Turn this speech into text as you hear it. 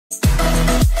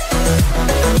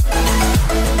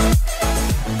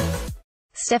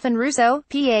Stefan Rousseau,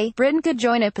 PA, Britain could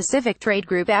join a Pacific trade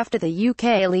group after the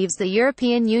UK leaves the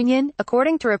European Union,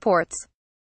 according to reports.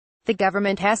 The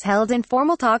government has held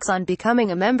informal talks on becoming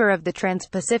a member of the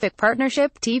Trans-Pacific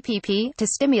Partnership (TPP) to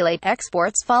stimulate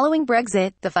exports following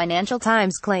Brexit, the Financial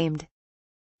Times claimed.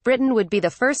 Britain would be the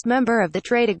first member of the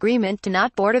trade agreement to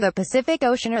not border the Pacific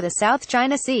Ocean or the South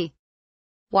China Sea.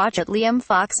 Watch at Liam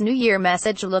Fox New Year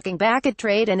message looking back at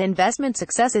trade and investment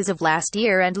successes of last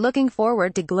year and looking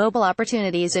forward to global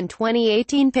opportunities in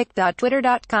 2018.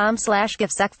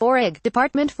 pic.twitter.com/gifsec4ig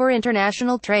Department for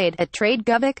International Trade at Trade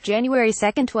Govec, January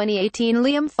 2, 2018.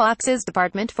 Liam Fox's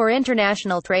Department for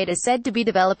International Trade is said to be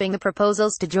developing the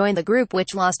proposals to join the group,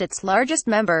 which lost its largest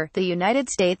member, the United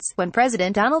States, when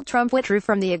President Donald Trump withdrew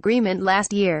from the agreement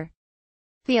last year.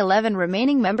 The 11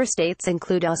 remaining member states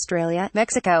include Australia,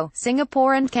 Mexico,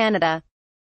 Singapore and Canada.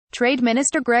 Trade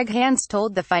Minister Greg Hands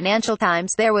told the Financial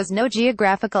Times there was no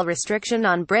geographical restriction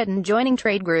on Britain joining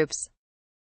trade groups.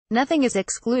 "Nothing is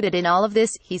excluded in all of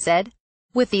this," he said.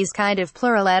 "With these kind of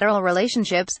plurilateral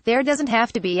relationships, there doesn't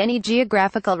have to be any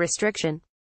geographical restriction."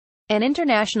 An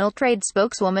international trade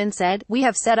spokeswoman said, "We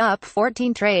have set up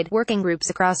 14 trade working groups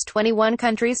across 21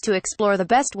 countries to explore the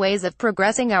best ways of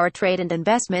progressing our trade and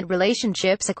investment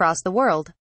relationships across the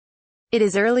world. It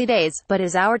is early days, but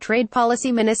as our trade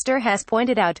policy minister has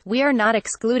pointed out, we are not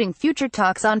excluding future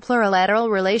talks on plurilateral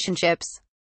relationships."